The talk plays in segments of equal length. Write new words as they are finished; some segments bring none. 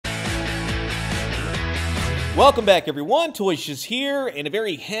Welcome back, everyone. Toyshiz here, and a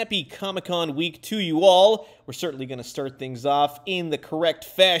very happy Comic-Con week to you all. We're certainly going to start things off in the correct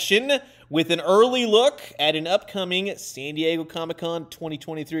fashion with an early look at an upcoming San Diego Comic-Con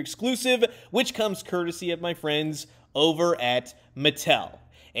 2023 exclusive, which comes courtesy of my friends over at Mattel.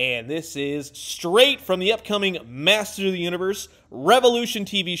 And this is straight from the upcoming Masters of the Universe Revolution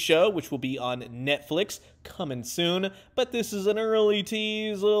TV show, which will be on Netflix coming soon. But this is an early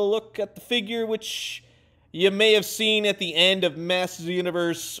tease, little look at the figure, which you may have seen at the end of Masters of the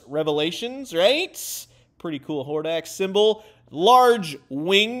Universe Revelations, right? Pretty cool Hordak symbol. Large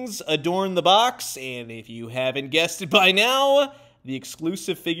wings adorn the box, and if you haven't guessed it by now, the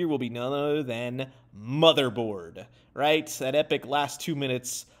exclusive figure will be none other than Motherboard, right? That epic last 2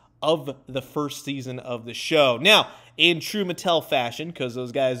 minutes of the first season of the show. Now, in true Mattel fashion, because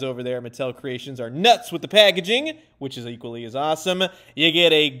those guys over there at Mattel Creations are nuts with the packaging, which is equally as awesome, you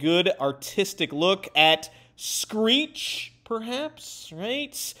get a good artistic look at Screech, perhaps,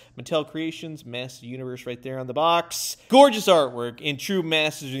 right? Mattel Creations, Masters of the Universe right there on the box. Gorgeous artwork in true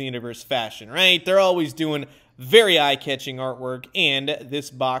Masters of the Universe fashion, right? They're always doing very eye-catching artwork, and this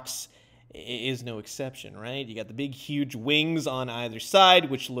box is no exception, right? You got the big, huge wings on either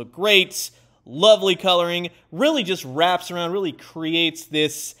side, which look great. Lovely coloring. Really just wraps around, really creates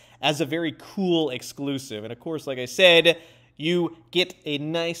this as a very cool exclusive. And of course, like I said, you get a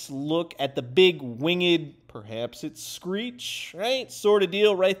nice look at the big winged, perhaps it's Screech, right? Sort of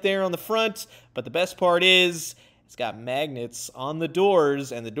deal right there on the front. But the best part is it's got magnets on the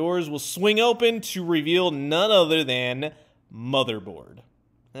doors, and the doors will swing open to reveal none other than Motherboard.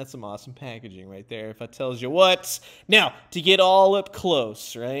 That's some awesome packaging right there, if that tells you what. Now, to get all up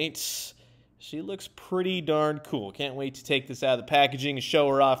close, right? She looks pretty darn cool. Can't wait to take this out of the packaging and show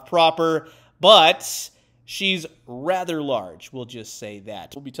her off proper. But she's rather large, we'll just say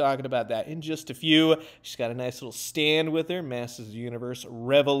that. We'll be talking about that in just a few. She's got a nice little stand with her, Masters of the Universe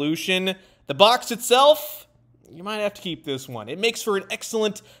Revolution. The box itself, you might have to keep this one. It makes for an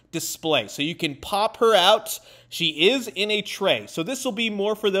excellent display. So you can pop her out. She is in a tray. So this will be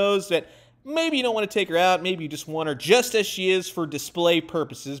more for those that maybe you don't want to take her out. Maybe you just want her just as she is for display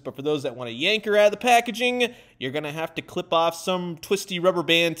purposes. But for those that want to yank her out of the packaging, you're going to have to clip off some twisty rubber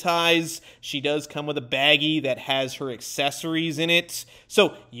band ties. She does come with a baggie that has her accessories in it.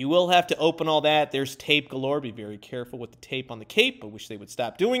 So you will have to open all that. There's tape galore. Be very careful with the tape on the cape. I wish they would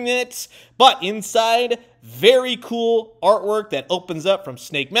stop doing that. But inside, very cool artwork that opens up from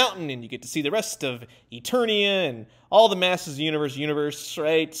Snake Mountain, and you get to see the rest of Eternia and all the Masters of the Universe,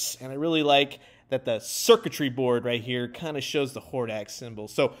 right? And I really like that the circuitry board right here kind of shows the Hordak symbol.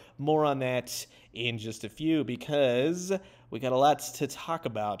 So more on that in just a few, because we got a lot to talk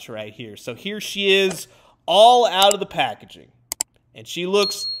about right here. So here she is, all out of the packaging, and she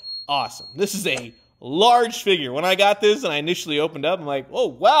looks awesome. This is a large figure. When I got this and I initially opened up, I'm like, oh,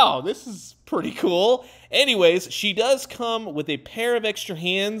 wow, this is pretty cool. Anyways, she does come with a pair of extra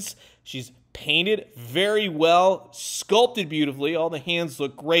hands. She's painted very well, sculpted beautifully. All the hands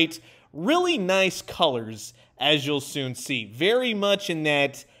look great. Really nice colors, as you'll soon see. Very much in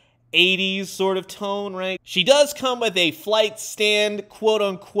that 80s sort of tone, right? She does come with a flight stand, quote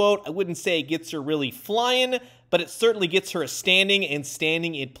unquote. I wouldn't say it gets her really flying, but it certainly gets her a standing, and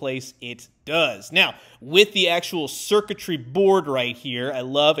standing in place it does. Now, with the actual circuitry board right here, I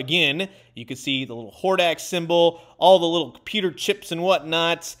love, again, you can see the little Hordak symbol, all the little computer chips and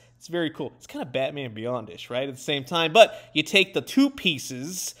whatnot. It's very cool. It's kind of Batman Beyond-ish, right, at the same time. But you take the two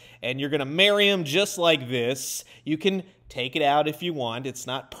pieces, and you're going to marry them just like this. You can take it out if you want. It's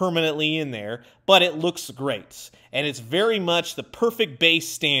not permanently in there, but it looks great. And it's very much the perfect base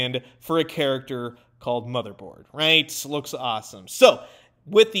stand for a character called Motherboard, right? Looks awesome. So,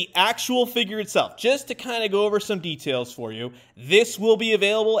 with the actual figure itself, just to kind of go over some details for you, this will be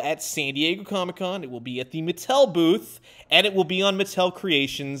available at San Diego Comic-Con. It will be at the Mattel booth, and it will be on Mattel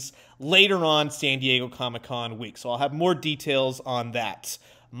Creations later on San Diego Comic-Con week. So I'll have more details on that.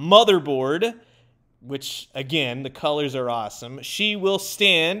 Motherboard, which, again, the colors are awesome. She will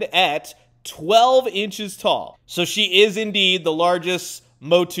stand at 12 inches tall. So she is indeed the largest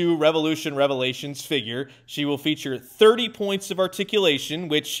MOTU Revolution Revelations figure. She will feature 30 points of articulation,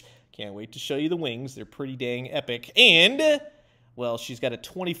 which, can't wait to show you the wings. They're pretty dang epic. And, well, she's got a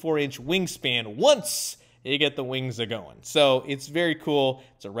 24-inch wingspan once you get the wings a-going. So it's very cool.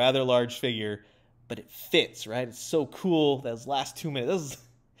 It's a rather large figure, but it fits, right? It's so cool. Those last 2 minutes.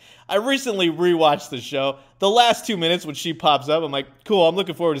 I recently rewatched the show. The last 2 minutes when she pops up, I'm like, cool, I'm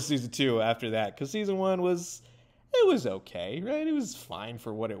looking forward to season 2 after that, because season 1 was... it was okay, right? It was fine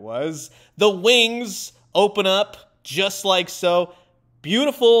for what it was. The wings open up just like so.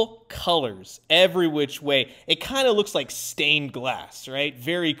 Beautiful colors every which way. It kind of looks like stained glass, right?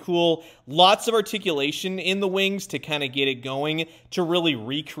 Very cool. Lots of articulation in the wings to kind of get it going, to really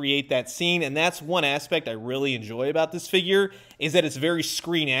recreate that scene. And that's one aspect I really enjoy about this figure, is that it's very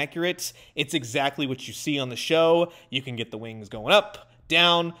screen accurate. It's exactly what you see on the show. You can get the wings going up,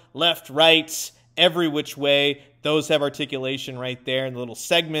 down, left, right, every which way. Those have articulation right there in the little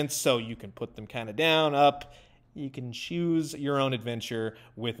segments, so you can put them kind of down, up. You can choose your own adventure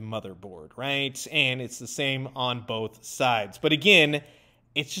with Motherboard, right? And it's the same on both sides. But again,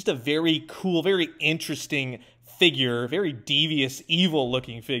 it's just a very cool, very interesting figure, very devious,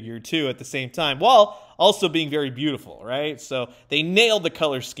 evil-looking figure, too, at the same time, while also being very beautiful, right? So they nailed the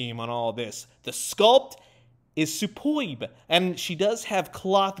color scheme on all of this. The sculpt is superb, and she does have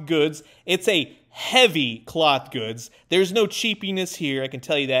cloth goods. It's a heavy cloth goods. There's no cheapiness here, I can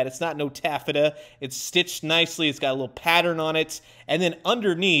tell you that. It's not no taffeta. It's stitched nicely. It's got a little pattern on it. And then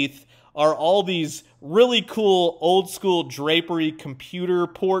underneath are all these really cool old school drapery computer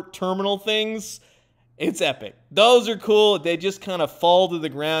port terminal things. It's epic. Those are cool. They just kind of fall to the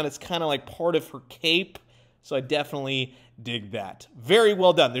ground. It's kind of like part of her cape. So I definitely dig that. Very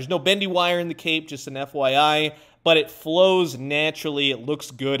well done. There's no bendy wire in the cape, just an FYI, but it flows naturally. It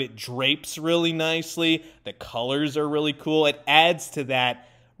looks good. It drapes really nicely. The colors are really cool. It adds to that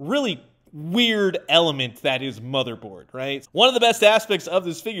really weird element that is Motherboard, right? One of the best aspects of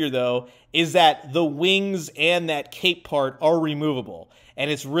this figure, though, is that the wings and that cape part are removable, and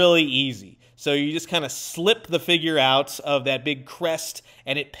it's really easy. So you just kind of slip the figure out of that big crest,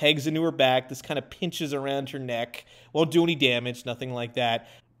 and it pegs into her back. This kind of pinches around her neck. Won't do any damage, nothing like that.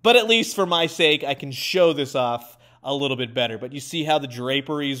 But at least for my sake, I can show this off a little bit better. But you see how the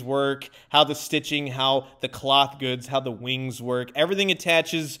draperies work, how the stitching, how the cloth goods, how the wings work. Everything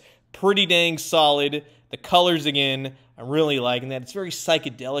attaches pretty dang solid. The colors, again, I'm really liking that. It's very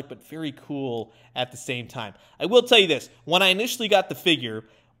psychedelic, but very cool at the same time. I will tell you this. When I initially got the figure,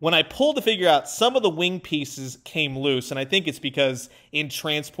 when I pulled the figure out, some of the wing pieces came loose, and I think it's because in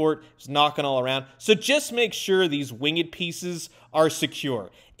transport, it's knocking all around. So just make sure these winged pieces are secure.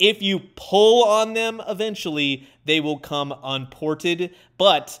 If you pull on them, eventually, they will come unported,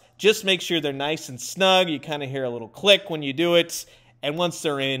 but just make sure they're nice and snug. You kind of hear a little click when you do it, and once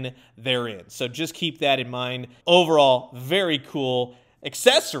they're in, they're in. So just keep that in mind. Overall, very cool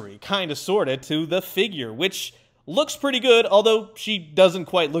accessory, kind of, sort of, to the figure, which looks pretty good, although she doesn't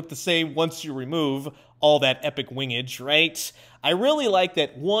quite look the same once you remove all that epic wingage, right? I really like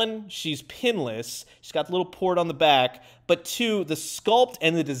that, one, she's pinless. She's got the little port on the back. But two, the sculpt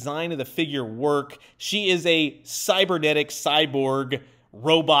and the design of the figure work. She is a cybernetic cyborg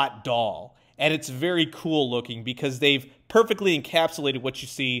robot doll. And it's very cool looking because they've perfectly encapsulated what you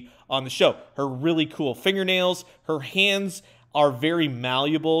see on the show. Her really cool fingernails, her hands are very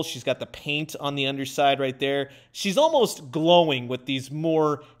malleable. She's got the paint on the underside right there. She's almost glowing with these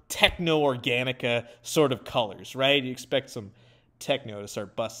more techno-organica sort of colors, right? You expect some techno to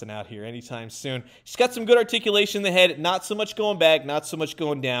start busting out here anytime soon. She's got some good articulation in the head, not so much going back, not so much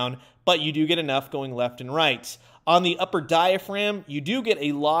going down, but you do get enough going left and right. On the upper diaphragm, you do get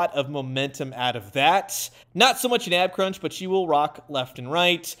a lot of momentum out of that. Not so much an ab crunch, but she will rock left and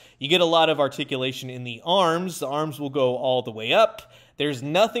right. You get a lot of articulation in the arms. The arms will go all the way up. There's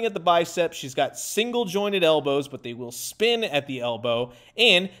nothing at the bicep. She's got single jointed elbows, but they will spin at the elbow.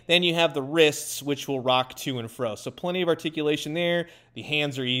 And then you have the wrists, which will rock to and fro. So plenty of articulation there. The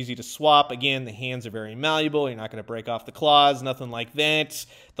hands are easy to swap. Again, the hands are very malleable. You're not going to break off the claws, nothing like that.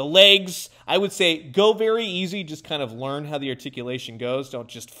 The legs, I would say, go very easy. Just kind of learn how the articulation goes. Don't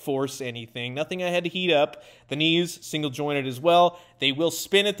just force anything. Nothing I had to heat up. The knees, single jointed as well. They will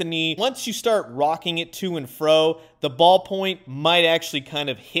spin at the knee. Once you start rocking it to and fro, the ball point might actually kind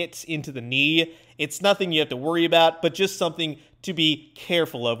of hit into the knee. It's nothing you have to worry about, but just something to be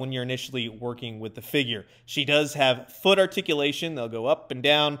careful of when you're initially working with the figure. She does have foot articulation. They'll go up and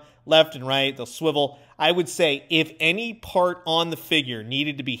down, left and right. They'll swivel. I would say if any part on the figure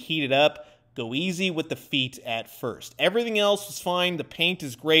needed to be heated up, go easy with the feet at first. Everything else was fine. The paint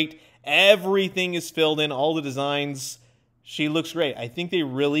is great. Everything is filled in. All the designs. She looks great. I think they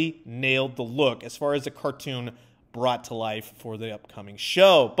really nailed the look as far as the cartoon brought to life for the upcoming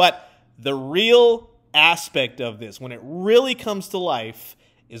show. But the real aspect of this, when it really comes to life,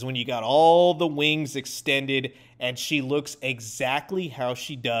 is when you got all the wings extended and she looks exactly how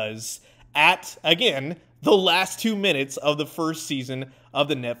she does at, again, the last 2 minutes of the first season of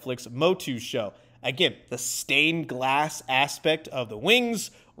the Netflix MOTU show. Again, the stained glass aspect of the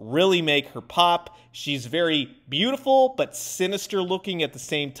wings really make her pop. She's very beautiful but sinister looking at the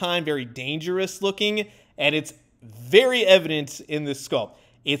same time, very dangerous looking, and it's very evident in this sculpt.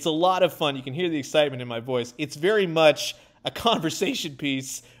 It's a lot of fun. You can hear the excitement in my voice. It's very much a conversation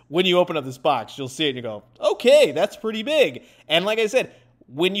piece. When you open up this box, you'll see it and you go, okay, that's pretty big. And like I said,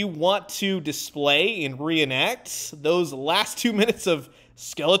 when you want to display and reenact those last 2 minutes of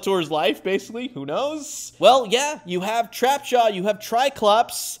Skeletor's life, basically, who knows? Well, yeah, you have Trapjaw, you have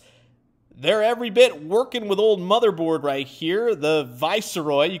Triclops. They're every bit working with old Motherboard right here, the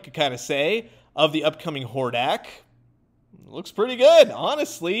Viceroy, you could kind of say, of the upcoming Hordak. Looks pretty good,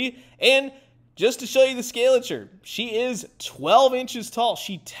 honestly. And just to show you the scalature, she is 12 inches tall.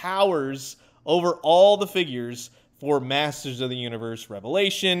 She towers over all the figures for Masters of the Universe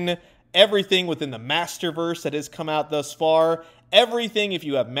Revelation, everything within the Masterverse that has come out thus far, everything if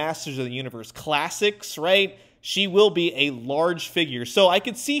you have Masters of the Universe Classics, right? She will be a large figure. So I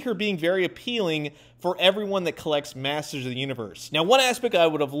could see her being very appealing for everyone that collects Masters of the Universe. Now, one aspect I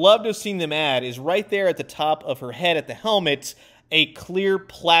would have loved to have seen them add is right there at the top of her head at the helmet, a clear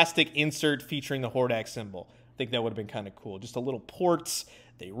plastic insert featuring the Hordak symbol. I think that would have been kind of cool. Just a little port.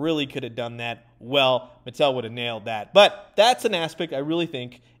 They really could have done that well. Mattel would have nailed that. But that's an aspect I really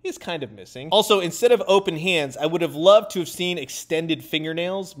think is kind of missing. Also, instead of open hands, I would have loved to have seen extended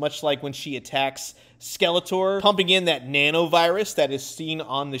fingernails, much like when she attacks Skeletor, pumping in that nanovirus that is seen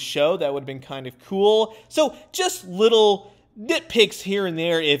on the show. That would have been kind of cool. So just little nitpicks here and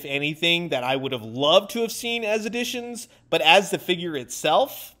there, if anything, that I would have loved to have seen as additions. But as the figure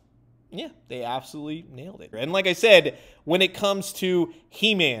itself, yeah, they absolutely nailed it. And like I said, when it comes to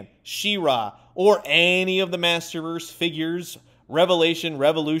He-Man, She-Ra, or any of the Masterverse figures, Revelation,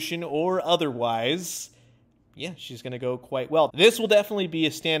 Revolution, or otherwise, yeah, she's going to go quite well. This will definitely be a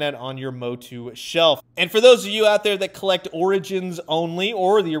standout on your MOTU shelf. And for those of you out there that collect Origins only,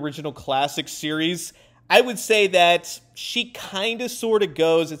 or the original Classic series, I would say that she kind of sort of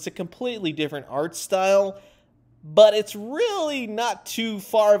goes, it's a completely different art style, but it's really not too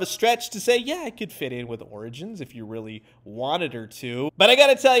far of a stretch to say, yeah, it could fit in with Origins if you really wanted her to. But I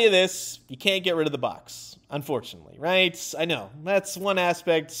gotta tell you this, you can't get rid of the box, unfortunately, right? I know, that's one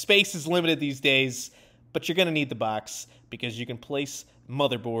aspect. Space is limited these days, but you're gonna need the box because you can place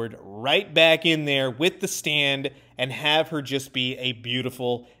Motherboard right back in there with the stand and have her just be a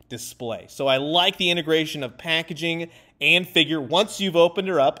beautiful display. So I like the integration of packaging and figure once you've opened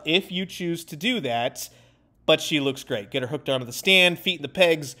her up, if you choose to do that. But she looks great. Get her hooked onto the stand, feet in the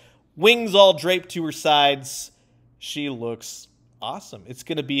pegs, wings all draped to her sides. She looks awesome. It's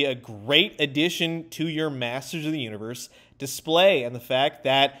going to be a great addition to your Masters of the Universe display. And the fact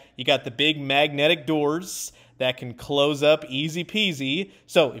that you got the big magnetic doors that can close up easy peasy.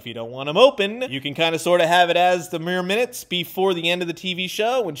 So if you don't want them open, you can kind of sort of have it as the mere minutes before the end of the TV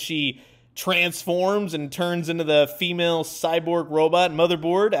show when she transforms and turns into the female cyborg robot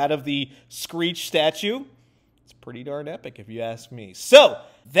Motherboard out of the Screech statue. Pretty darn epic, if you ask me. So,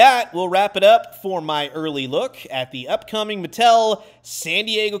 that will wrap it up for my early look at the upcoming Mattel San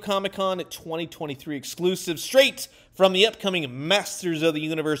Diego Comic-Con 2023 exclusive, straight from the upcoming Masters of the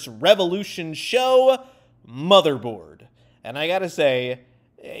Universe Revolution show, Motherboard. And I gotta say,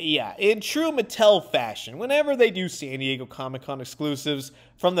 yeah, in true Mattel fashion, whenever they do San Diego Comic-Con exclusives,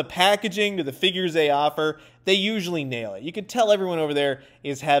 from the packaging to the figures they offer, they usually nail it. You can tell everyone over there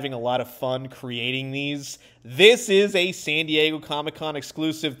is having a lot of fun creating these. This is a San Diego Comic-Con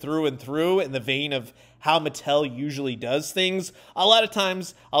exclusive through and through, in the vein of how Mattel usually does things. A lot of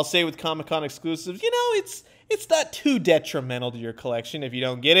times, I'll say with Comic-Con exclusives, you know, it's not too detrimental to your collection if you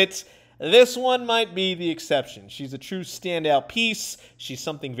don't get it. This one might be the exception. She's a true standout piece. She's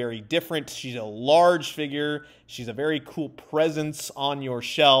something very different. She's a large figure. She's a very cool presence on your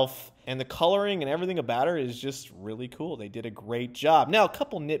shelf. And the coloring and everything about her is just really cool. They did a great job. Now, a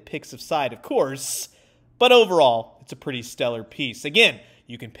couple nitpicks aside, of course, but overall, it's a pretty stellar piece. Again,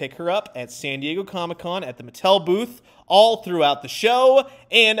 you can pick her up at San Diego Comic-Con at the Mattel booth all throughout the show,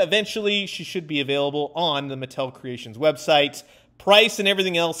 and eventually she should be available on the Mattel Creations website. Price and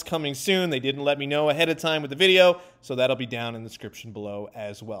everything else coming soon. They didn't let me know ahead of time with the video, so that'll be down in the description below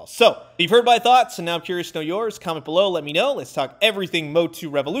as well. So, you've heard my thoughts, and now I'm curious to know yours. Comment below, let me know. Let's talk everything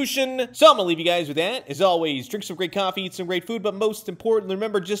MOTU Revolution. So I'm going to leave you guys with that. As always, drink some great coffee, eat some great food, but most importantly,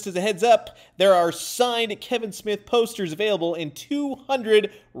 remember, just as a heads up, there are signed Kevin Smith posters available in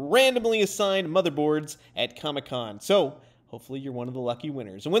 200 randomly assigned motherboards at Comic-Con. So, hopefully you're one of the lucky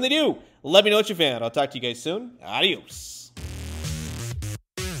winners. And when they do, let me know what you found. I'll talk to you guys soon. Adios.